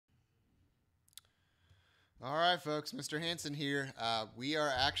All right, folks, Mr. Hansen here. We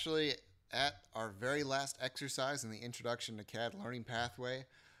are actually at our very last exercise in the Introduction to CAD Learning Pathway.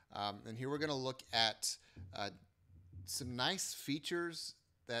 And here we're going to look at some nice features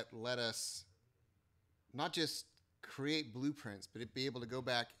that let us not just create blueprints, but be able to go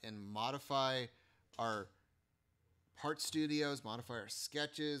back and modify our part studios, modify our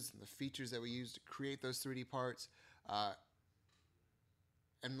sketches, and the features that we use to create those 3D parts,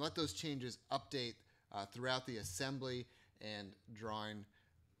 and let those changes update throughout the assembly and drawing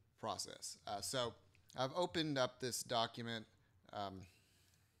process. So I've opened up this document.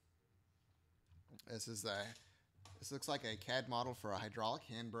 This looks like a CAD model for a hydraulic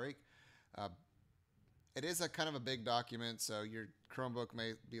handbrake. It is a kind of a big document, so your Chromebook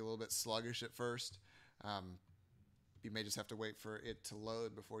may be a little bit sluggish at first. You may just have to wait for it to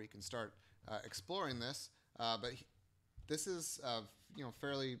load before you can start exploring this. But this is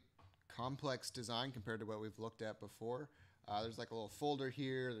fairly complex design compared to what we've looked at before. There's like a little folder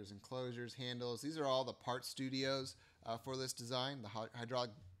here. There's enclosures, handles. These are all the part studios for this design. The hydraulic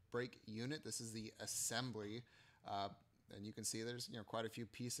brake unit. This is the assembly, and you can see there's quite a few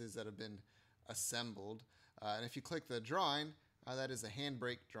pieces that have been assembled. And if you click the drawing, that is a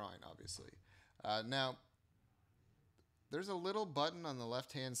handbrake drawing, obviously. Now, there's a little button on the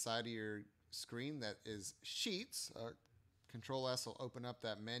left-hand side of your screen that is Sheets. Control S will open up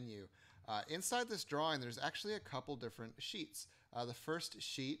that menu. Inside this drawing, there's actually a couple different sheets. The first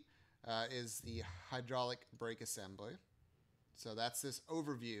sheet is the hydraulic brake assembly. So that's this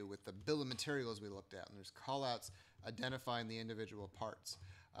overview with the bill of materials we looked at, and there's callouts identifying the individual parts.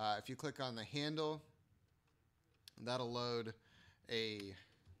 If you click on the handle, that'll load a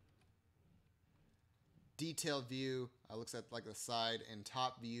detailed view. Looks at like the side and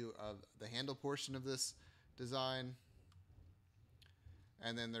top view of the handle portion of this design.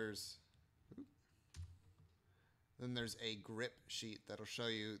 And then there's a grip sheet that'll show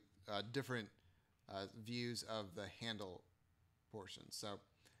you different views of the handle portion. So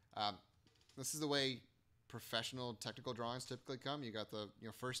this is the way professional technical drawings typically come. You got the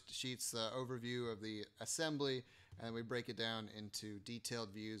first sheets, the overview of the assembly, and then we break it down into detailed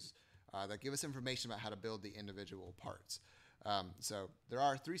views that give us information about how to build the individual parts. So there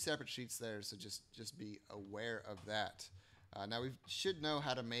are 3 separate sheets there, so just be aware of that. Now we should know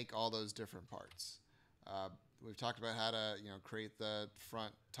how to make all those different parts. We've talked about how to create the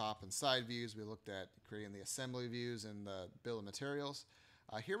front, top, and side views. We looked at creating the assembly views and the bill of materials.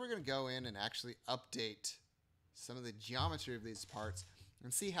 Here we're going to go in and actually update some of the geometry of these parts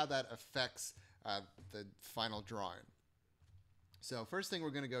and see how that affects the final drawing. So first thing, we're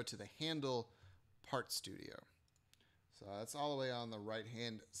going to go to the handle part studio. So that's all the way on the right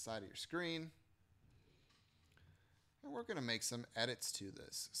hand side of your screen. And we're going to make some edits to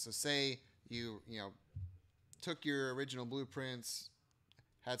this. So say you took your original blueprints,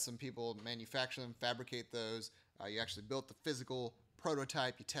 had some people manufacture them, fabricate those. You actually built the physical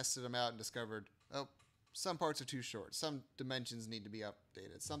prototype. You tested them out and discovered, oh, some parts are too short. Some dimensions need to be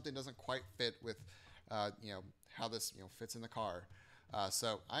updated. Something doesn't quite fit with, how this fits in the car.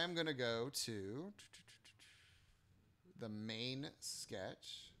 So I am going to go to the main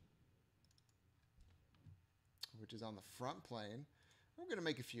sketch, which is on the front plane. We're going to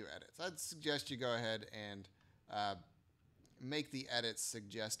make a few edits. I'd suggest you go ahead and make the edits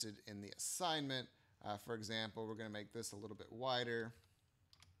suggested in the assignment. For example, we're going to make this a little bit wider.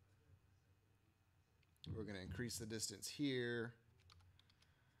 We're going to increase the distance here.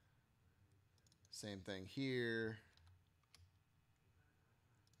 Same thing here.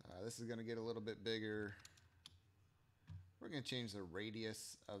 This is going to get a little bit bigger. We're going to change the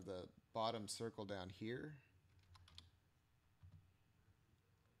radius of the bottom circle down here.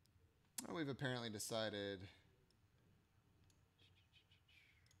 We've apparently decided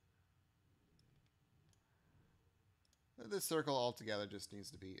that this circle altogether just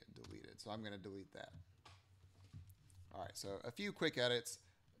needs to be deleted. So I'm going to delete that. All right, so a few quick edits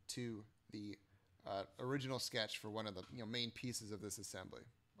to the original sketch for one of the main pieces of this assembly.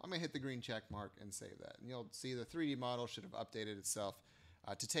 I'm going to hit the green check mark and save that. And you'll see the 3D model should have updated itself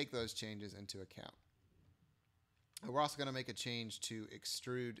to take those changes into account. We're also going to make a change to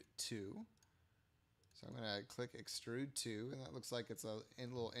extrude 2. So I'm going to click extrude 2, and that looks like it's a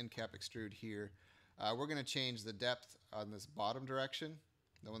little end cap extrude here. We're going to change the depth on this bottom direction,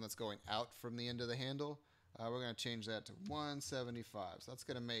 the one that's going out from the end of the handle. We're going to change that to 175. So that's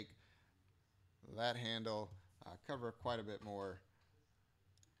going to make that handle cover quite a bit more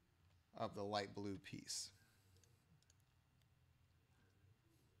of the light blue piece.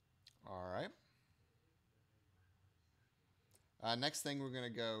 All right. Next thing, we're going to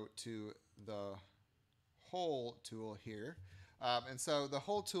go to the hole tool here. And so the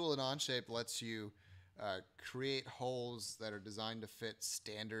hole tool in Onshape lets you create holes that are designed to fit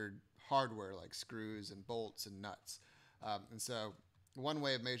standard hardware like screws and bolts and nuts. And so one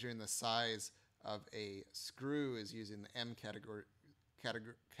way of measuring the size of a screw is using the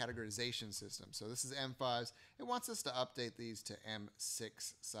categorization system. So this is M5s. It wants us to update these to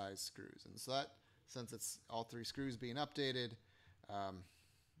M6 size screws. And so that, since it's all three screws being updated,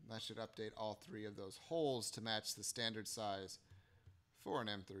 that should update all three of those holes to match the standard size for an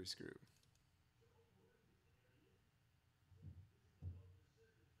M3 screw.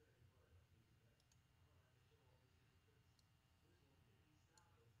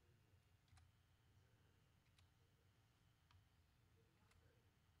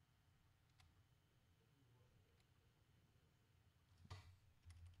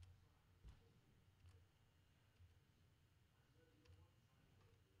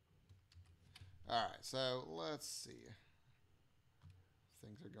 All right, so let's see.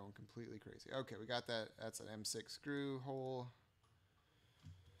 Things are going completely crazy. Okay, we got that. That's an M6 screw hole.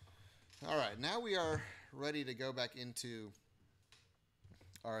 All right, now we are ready to go back into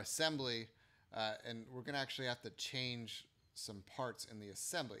our assembly, and we're going to actually have to change some parts in the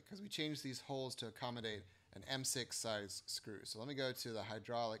assembly because we changed these holes to accommodate an M6 size screw. So let me go to the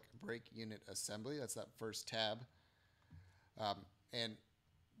hydraulic brake unit assembly. That's that first tab. And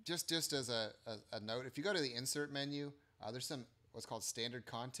just as a note, if you go to the insert menu, there's some what's called standard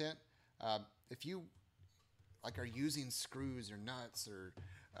content. If you are using screws or nuts or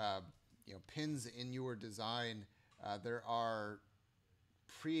pins in your design, there are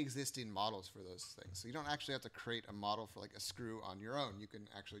pre-existing models for those things. So you don't actually have to create a model for like a screw on your own. You can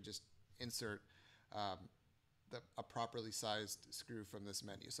actually just insert a properly sized screw from this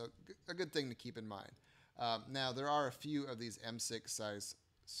menu. So a good thing to keep in mind. Now there are a few of these M6 size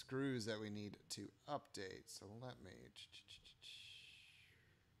screws that we need to update. So let me.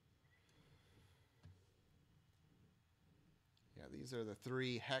 Yeah, these are the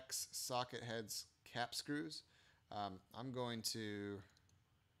 3 hex socket heads cap screws. I'm going to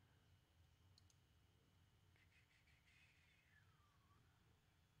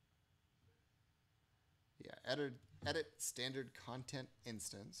edit standard content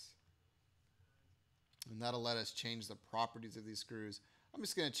instance. And that'll let us change the properties of these screws. I'm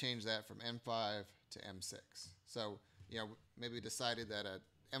just going to change that from M5 to M6. So, maybe we decided that a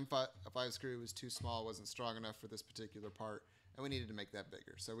M5 screw was too small, wasn't strong enough for this particular part, and we needed to make that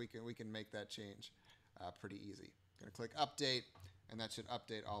bigger. So we can make that change pretty easy. I'm going to click Update, and that should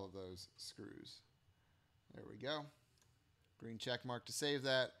update all of those screws. There we go. Green check mark to save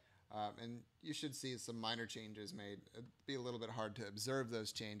that. And you should see some minor changes made. It'd be a little bit hard to observe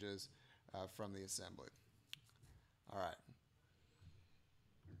those changes from the assembly. All right.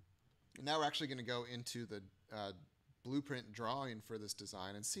 Now we're actually going to go into the blueprint drawing for this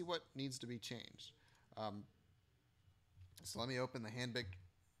design and see what needs to be changed. So let me open the hand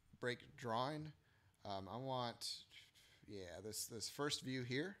brake drawing. I want, this first view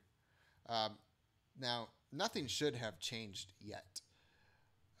here. Now, nothing should have changed yet.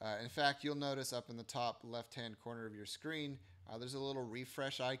 In fact, you'll notice up in the top left-hand corner of your screen, there's a little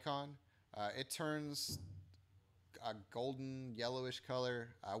refresh icon. It turns a golden yellowish color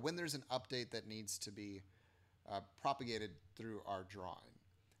when there's an update that needs to be propagated through our drawing.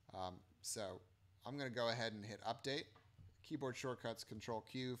 So I'm going to go ahead and hit Update. Keyboard shortcuts,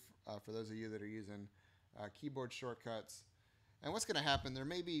 Control-Q for those of you that are using keyboard shortcuts. And what's going to happen, there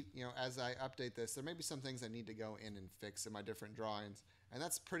may be, as I update this, there may be some things I need to go in and fix in my different drawings. And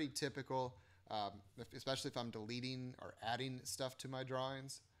that's pretty typical, especially if I'm deleting or adding stuff to my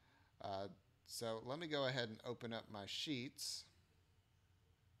drawings. So let me go ahead and open up my sheets.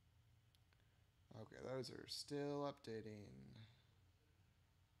 Okay, those are still updating.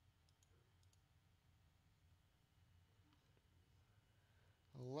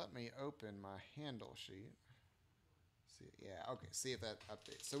 Let me open my handle sheet. See if that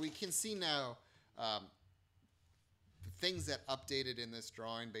updates. So we can see now the things that updated in this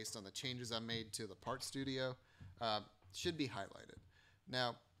drawing based on the changes I made to the Part Studio should be highlighted.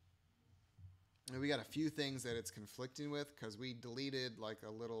 Now, we got a few things that it's conflicting with because we deleted like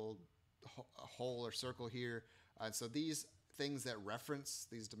a little hole or circle here. So these things that reference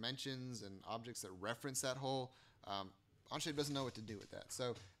these dimensions and objects that reference that hole, Onshape doesn't know what to do with that.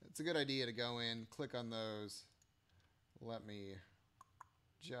 So it's a good idea to go in, click on those. Let me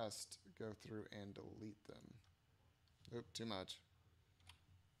just go through and delete them. Oop, too much.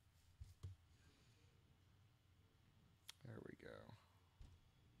 There we go.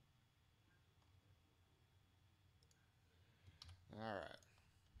 All right.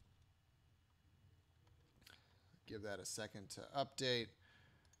 give that a second to update.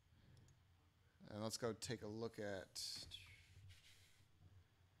 And let's go take a look at,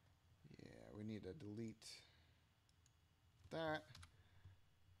 yeah, we need to delete that.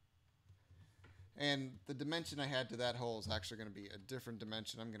 And the dimension I had to that hole is actually going to be a different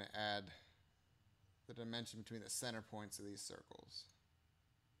dimension. I'm going to add the dimension between the center points of these circles.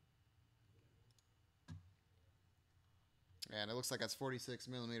 And it looks like that's 46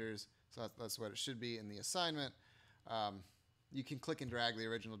 millimeters, so that's what it should be in the assignment. You can click and drag the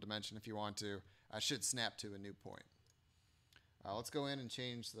original dimension if you want to. I should snap to a new point. Let's go in and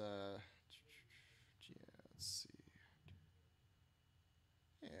change the, yeah, let's see.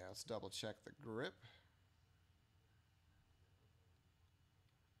 Yeah, let's double check the grip.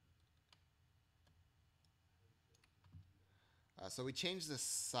 So we changed the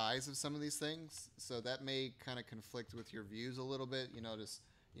size of some of these things, so that may kind of conflict with your views a little bit. You notice,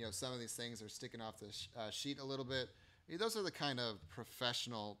 some of these things are sticking off the sheet a little bit. Those are the kind of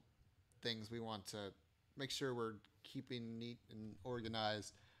professional things we want to make sure we're keeping neat and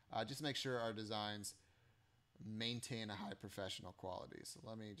organized. Just make sure our designs maintain a high professional quality. So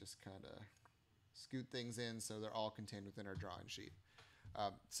let me just kind of scoot things in so they're all contained within our drawing sheet.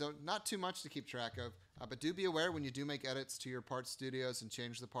 So not too much to keep track of, but do be aware when you do make edits to your parts studios and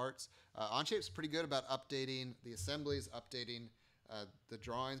change the parts. Onshape's pretty good about updating the assemblies, updating the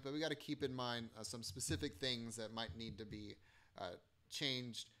drawings, but we got to keep in mind some specific things that might need to be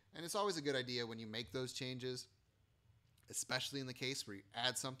changed. And it's always a good idea when you make those changes, especially in the case where you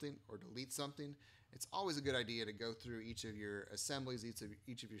add something or delete something. It's always a good idea to go through each of your assemblies,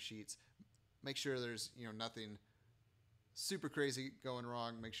 each of your sheets, make sure there's nothing super crazy going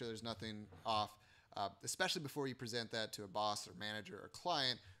wrong, make sure there's nothing off, especially before you present that to a boss or manager or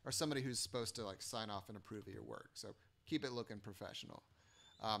client or somebody who's supposed to sign off and approve of your work. So keep it looking professional.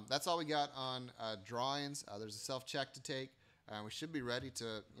 That's all we got on drawings. There's a self-check to take. We should be ready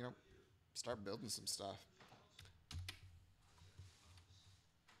to start building some stuff.